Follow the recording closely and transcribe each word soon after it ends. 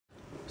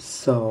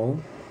So,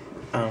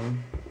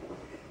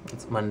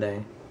 it's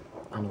Monday.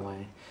 I don't know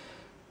why.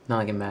 Not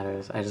like it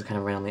matters. I just kind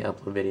of randomly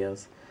upload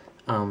videos.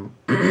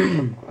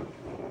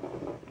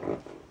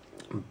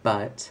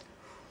 But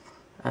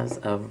as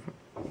of,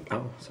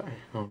 oh, sorry.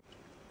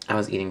 I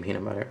was eating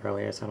peanut butter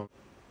earlier, so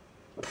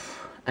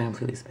I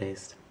completely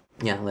spaced.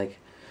 Yeah, like,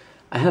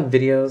 I have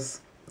videos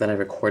that I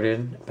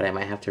recorded, but I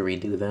might have to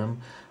redo them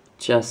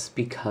just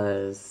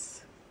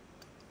because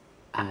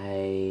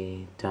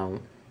I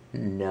don't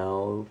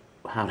know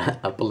how to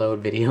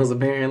upload videos,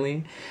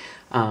 apparently.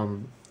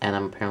 And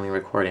I'm apparently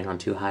recording on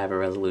too high of a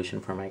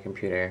resolution for my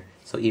computer.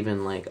 So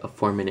even like a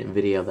 4-minute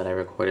video that I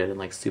recorded in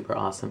like super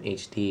awesome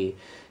HD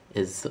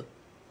is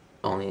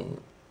only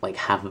like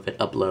half of it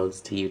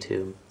uploads to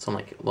YouTube. So I'm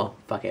like, well,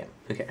 fuck it,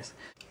 who cares?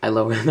 I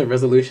lower the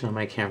resolution on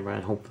my camera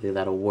and hopefully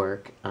that'll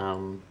work.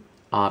 I'll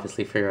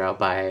obviously figure out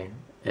by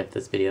if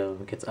this video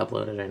gets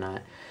uploaded or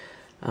not.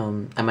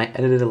 I might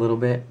edit it a little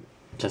bit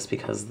just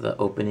because the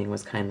opening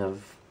was kind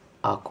of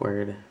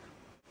awkward.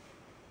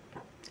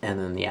 And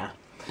then, yeah.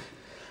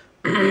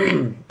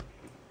 I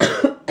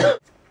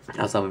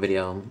also have a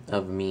video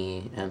of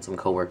me and some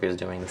coworkers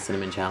doing the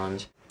cinnamon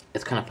challenge.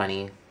 It's kind of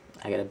funny.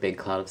 I get a big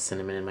cloud of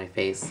cinnamon in my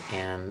face,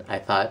 and I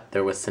thought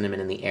there was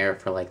cinnamon in the air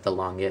for like the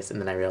longest, and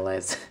then I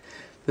realized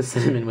the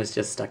cinnamon was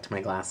just stuck to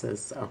my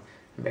glasses, so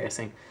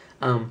embarrassing.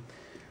 But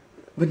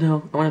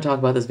no, I want to talk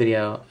about this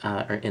video,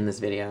 or in this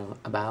video,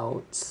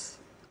 about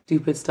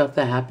stupid stuff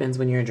that happens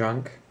when you're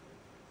drunk.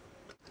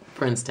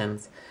 For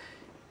instance,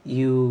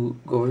 you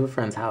go over to a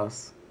friend's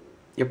house,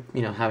 you're,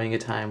 having a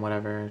good time,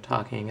 whatever,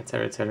 talking,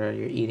 etc., etc.,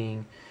 you're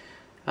eating,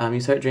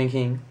 you start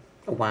drinking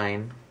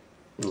wine,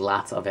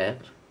 lots of it,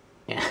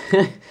 yeah,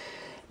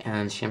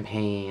 and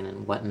champagne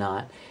and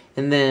whatnot,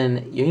 and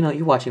then,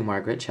 you're watching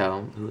Margaret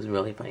Cho, who's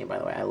really funny, by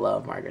the way. I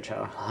love Margaret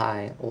Cho,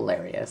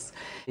 hilarious,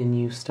 and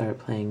you start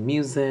playing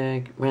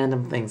music,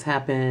 random things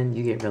happen,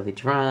 you get really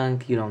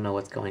drunk, you don't know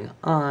what's going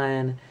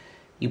on,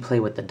 you play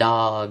with the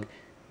dog,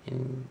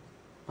 and,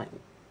 like,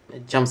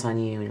 it jumps on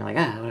you, and you're like,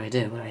 what do I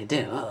do, what do I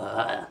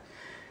do,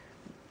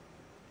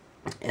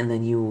 and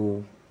then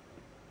you,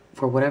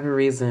 for whatever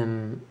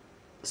reason,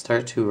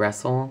 start to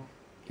wrestle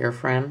your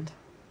friend,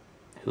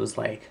 who's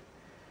like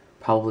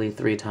probably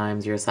 3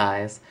 times your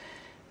size,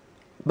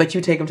 but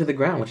you take him to the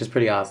ground, which is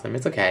pretty awesome.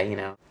 It's okay,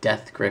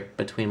 death grip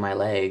between my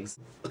legs.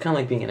 It's kind of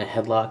like being in a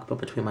headlock, but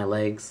between my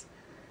legs.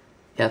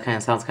 Yeah, it kind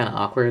of sounds kind of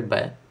awkward,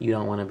 but you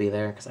don't want to be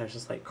there, because I was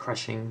just like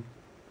crushing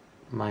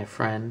my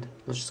friend.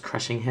 I was just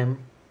crushing him.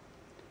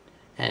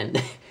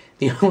 And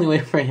the only way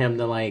for him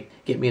to like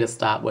get me to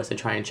stop was to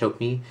try and choke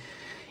me,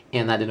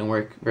 and that didn't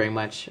work very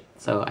much,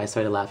 so I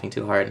started laughing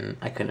too hard and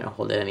I couldn't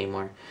hold it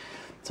anymore,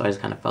 so I just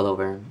kind of fell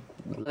over.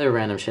 Other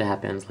random shit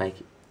happens, like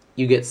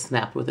you get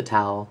snapped with a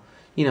towel,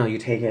 you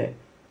take it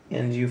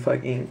and you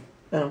fucking,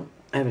 I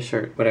have a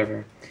shirt,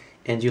 whatever,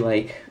 and you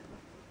like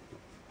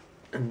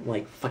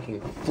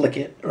fucking flick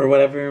it or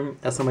whatever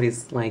at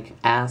somebody's like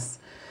ass.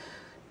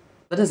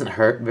 That doesn't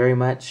hurt very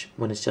much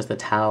when it's just a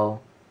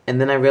towel.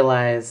 And then I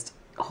realized,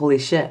 holy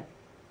shit,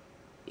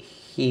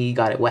 he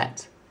got it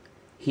wet.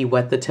 He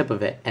wet the tip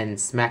of it and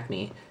smacked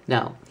me.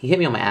 Now, he hit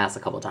me on my ass a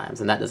couple times,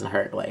 and that doesn't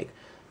hurt. Like,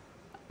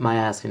 my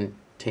ass can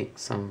take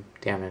some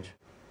damage.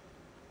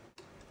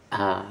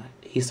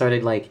 He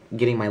started, like,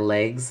 getting my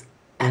legs,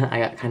 and I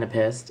got kind of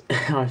pissed.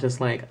 I was just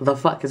like, the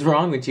fuck is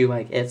wrong with you?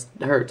 Like, it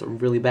hurts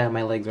really bad.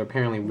 My legs are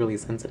apparently really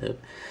sensitive.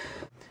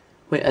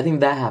 Wait, I think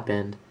that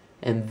happened,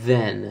 and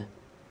then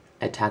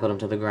I tackled him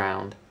to the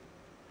ground,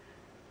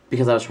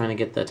 because I was trying to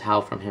get the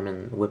towel from him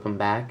and whip him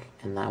back,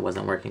 and that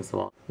wasn't working so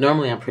well.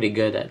 Normally I'm pretty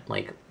good at,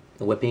 like,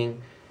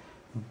 whipping,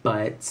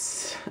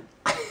 but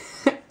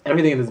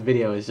everything in this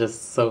video is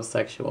just so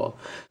sexual.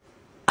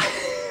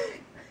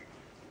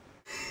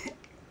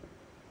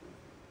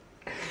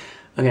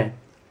 Okay.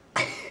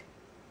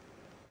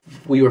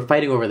 We were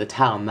fighting over the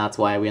towel, and that's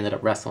why we ended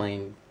up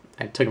wrestling.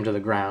 I took him to the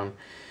ground,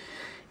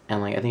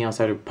 and, like, I think I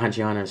started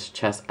punching on his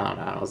chest. I don't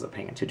know, I wasn't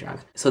paying it, too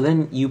drunk. So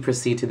then you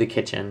proceed to the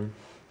kitchen,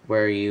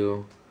 where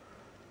you,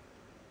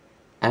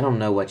 I don't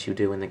know what you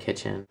do in the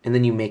kitchen. And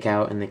then you make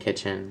out in the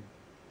kitchen.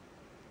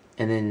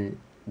 And then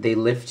they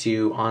lift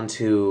you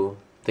onto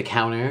the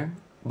counter.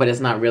 But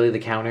it's not really the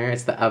counter,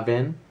 it's the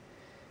oven.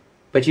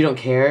 But you don't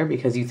care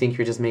because you think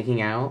you're just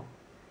making out.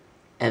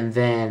 And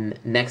then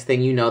next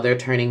thing you know, they're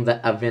turning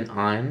the oven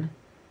on.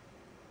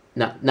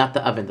 Not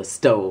the oven, the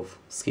stove.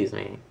 Excuse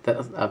me. The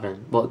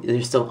oven. Well,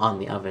 they're still on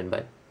the oven,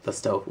 but the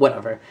stove.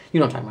 Whatever.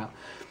 You know what I'm talking about.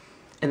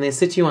 And they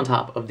sit you on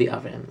top of the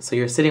oven. So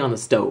you're sitting on the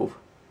stove.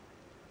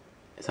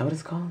 Is that what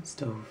it's called?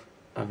 Stove.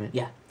 Oven.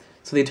 Yeah.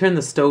 So they turn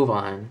the stove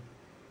on,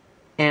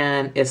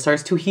 and it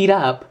starts to heat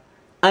up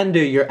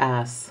under your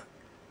ass.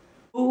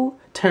 Who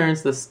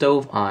turns the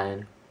stove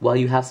on while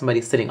you have somebody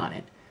sitting on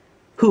it?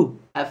 Who?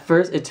 At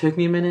first, it took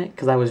me a minute,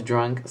 because I was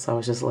drunk, so I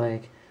was just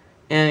like,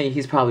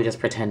 he's probably just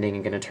pretending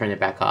and gonna turn it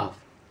back off.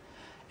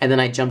 And then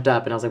I jumped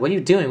up, and I was like, what are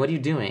you doing? What are you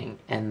doing?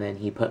 And then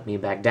he put me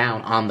back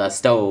down on the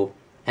stove,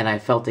 and I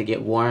felt it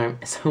get warm,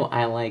 so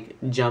I, like,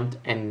 jumped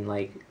and,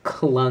 like,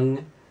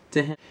 clung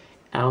to him.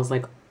 And I was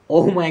like,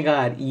 oh my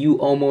god, you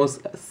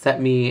almost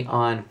set me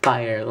on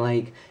fire.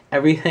 Like,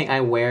 everything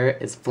I wear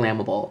is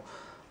flammable.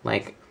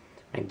 Like,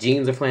 my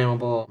jeans are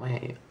flammable,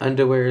 my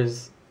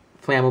underwear's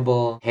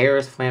flammable, hair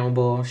is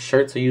flammable,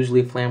 shirts are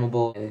usually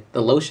flammable,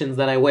 the lotions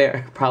that I wear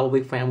are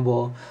probably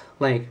flammable.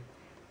 Like,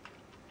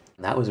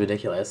 that was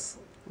ridiculous.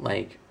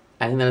 Like,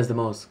 I think that is the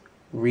most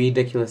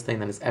ridiculous thing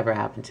that has ever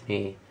happened to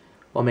me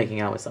while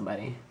making out with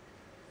somebody.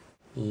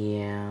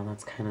 Yeah,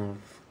 that's kind of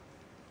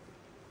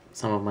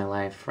some of my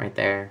life right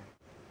there.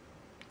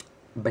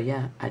 But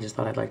yeah, I just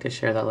thought I'd like to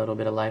share that little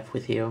bit of life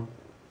with you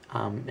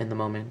in the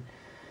moment.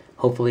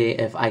 Hopefully,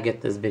 if I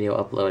get this video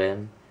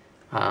uploaded,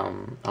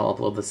 I'll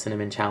upload the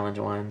cinnamon challenge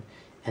one,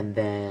 and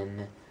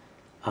then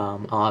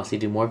I'll obviously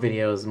do more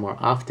videos more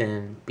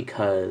often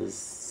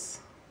because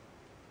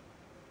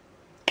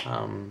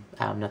I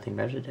have nothing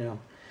better to do.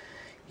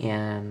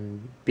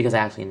 And because I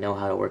actually know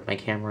how to work my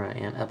camera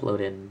and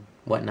upload and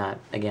whatnot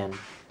again,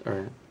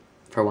 or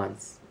for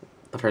once,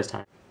 the first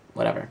time,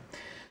 whatever.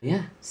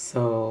 Yeah,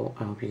 so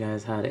I hope you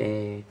guys had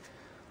a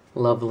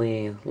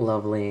lovely,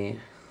 lovely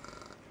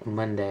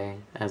Monday,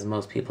 as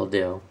most people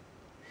do.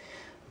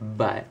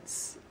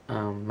 But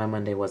my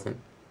Monday was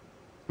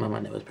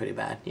pretty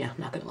bad. Yeah,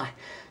 I'm not gonna lie.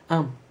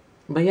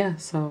 But yeah,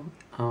 so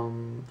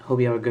hope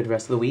you have a good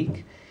rest of the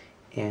week,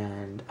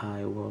 and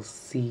I will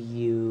see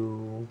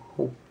you,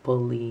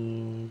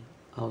 hopefully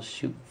I'll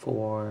shoot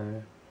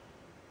for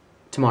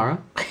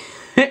tomorrow.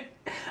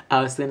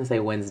 I was gonna say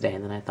Wednesday,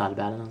 and then I thought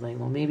about it and I was like,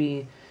 well,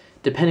 maybe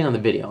depending on the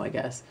video, I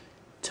guess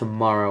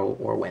tomorrow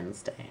or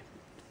Wednesday,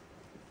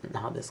 and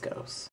how this goes.